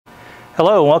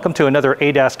Hello and welcome to another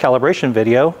ADAS calibration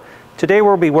video. Today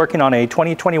we'll be working on a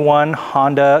 2021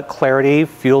 Honda Clarity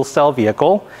fuel cell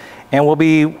vehicle, and we'll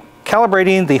be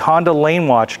calibrating the Honda Lane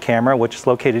Watch camera, which is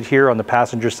located here on the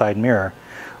passenger side mirror.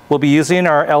 We'll be using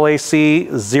our LAC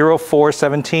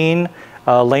 0417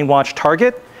 Lane Watch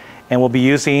target, and we'll be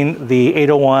using the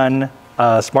 801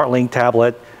 SmartLink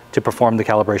tablet to perform the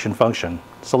calibration function.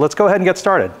 So let's go ahead and get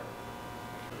started.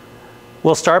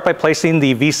 We'll start by placing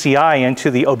the VCI into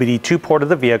the OBD2 port of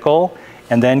the vehicle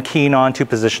and then keying on to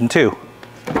position 2.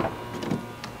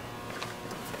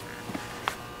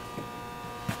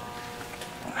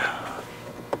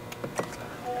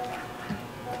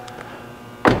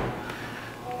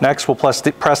 Next, we'll press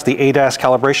the ADAS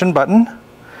calibration button.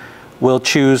 We'll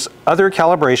choose Other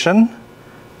Calibration,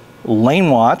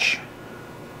 Lane Watch,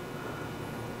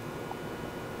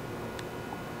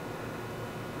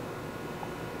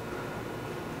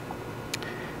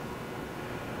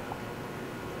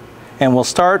 and we'll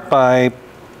start by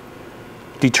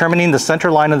determining the center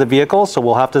line of the vehicle, so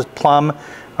we'll have to plumb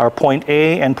our point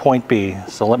A and point B.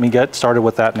 So let me get started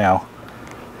with that now.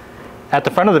 At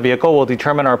the front of the vehicle, we'll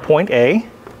determine our point A.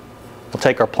 We'll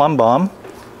take our plumb bomb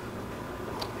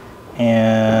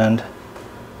and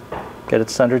get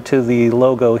it centered to the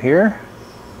logo here,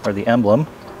 or the emblem.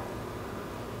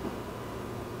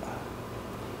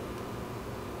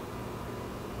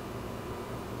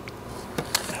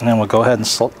 And then we'll go ahead and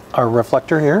select our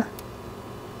reflector here.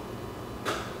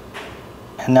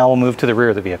 And now we'll move to the rear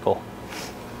of the vehicle.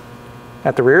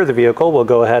 At the rear of the vehicle, we'll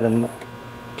go ahead and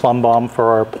plumb bomb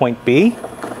for our point B.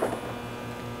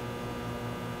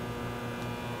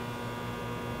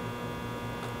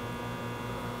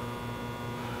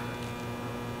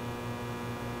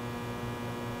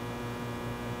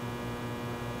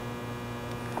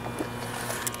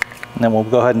 And then we'll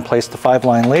go ahead and place the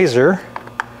 5-line laser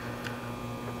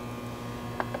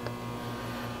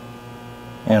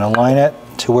and align it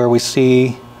to where we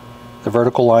see the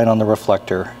vertical line on the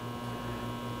reflector.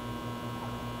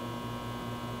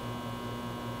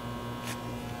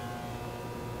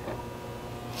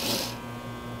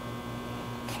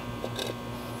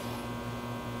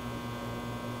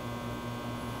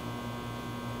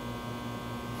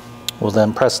 We'll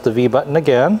then press the V button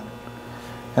again,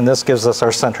 and this gives us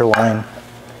our center line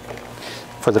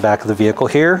for the back of the vehicle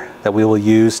here that we will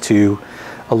use to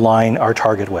align our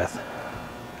target with.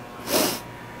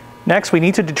 Next, we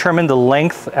need to determine the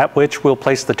length at which we'll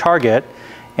place the target,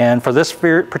 and for this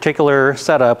particular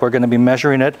setup, we're going to be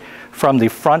measuring it from the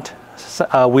front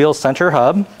wheel center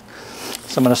hub.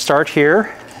 So I'm going to start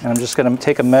here, and I'm just going to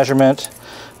take a measurement.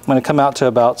 I'm going to come out to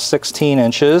about 16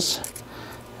 inches,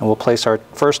 and we'll place our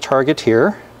first target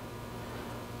here.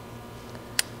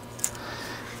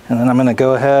 And then I'm going to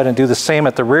go ahead and do the same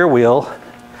at the rear wheel,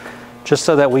 just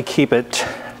so that we keep it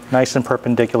nice and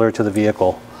perpendicular to the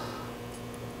vehicle.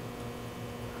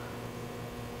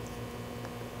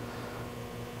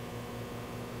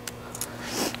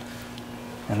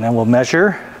 And then we'll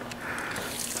measure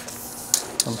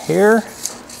from here.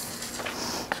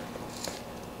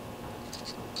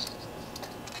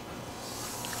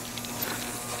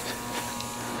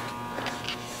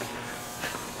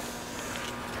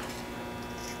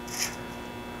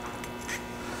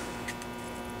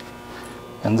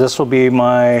 And this will be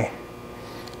my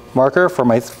marker for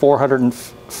my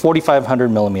 4,500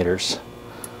 millimeters.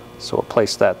 So we'll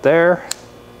place that there.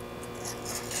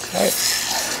 Okay.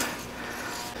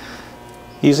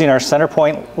 Using our center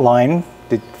point line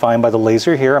defined by the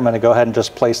laser here, I'm going to go ahead and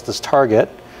just place this target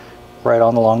right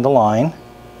on along the line.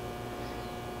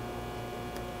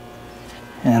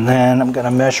 And then I'm going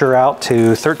to measure out to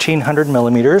 1,300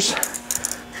 millimeters.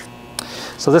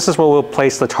 So this is where we'll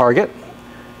place the target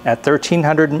at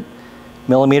 1,300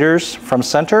 millimeters from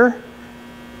center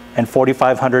and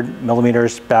 4,500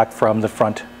 millimeters back from the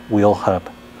front wheel hub.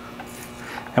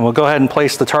 And we'll go ahead and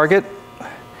place the target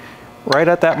right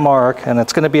at that mark, and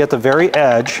it's going to be at the very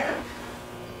edge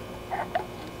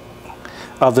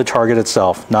of the target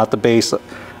itself, not the base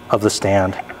of the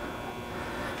stand.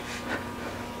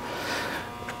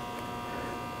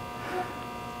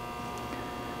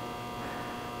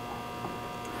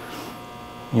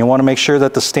 You want to make sure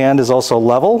that the stand is also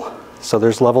level, so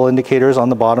there's level indicators on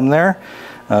the bottom there.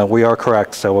 We are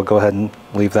correct, so we'll go ahead and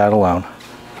leave that alone.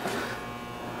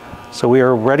 So we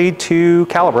are ready to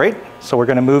calibrate, so we're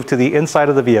going to move to the inside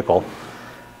of the vehicle.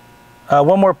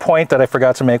 One more point that I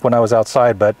forgot to make when I was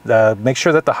outside, but make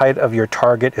sure that the height of your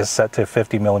target is set to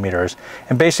 50 millimeters.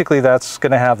 And basically that's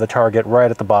going to have the target right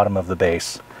at the bottom of the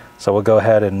base. So we'll go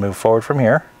ahead and move forward from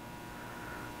here.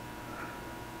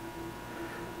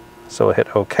 So we'll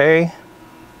hit OK.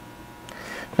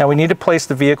 Now we need to place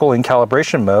the vehicle in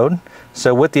calibration mode.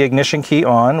 So with the ignition key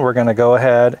on, we're going to go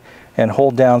ahead and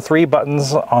hold down 3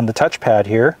 buttons on the touchpad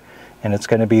here. And it's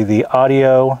going to be the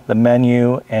audio, the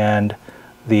menu, and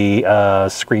the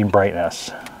screen brightness.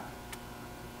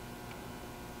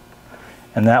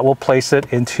 And that will place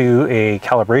it into a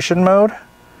calibration mode.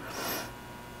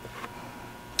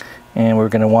 And we're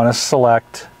going to want to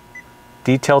select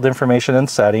detailed information and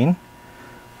setting.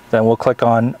 Then we'll click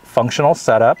on functional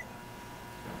setup,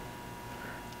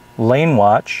 lane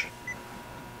watch,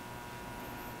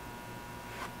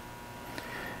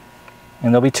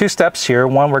 and there'll be 2 steps here.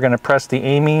 One, we're going to press the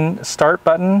aiming start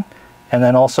button, and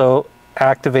then also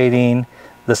activating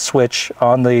the switch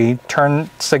on the turn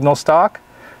signal stalk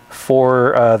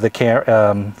for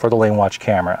the lane watch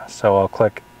camera. So I'll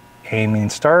click aiming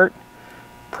start,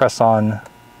 press on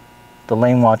the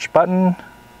lane watch button,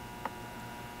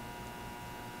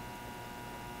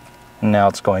 and now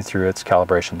it's going through its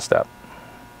calibration step.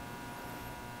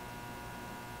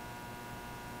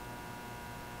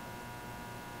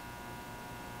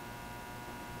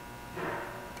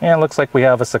 And it looks like we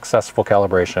have a successful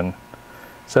calibration.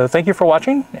 So thank you for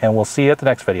watching, and we'll see you at the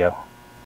next video.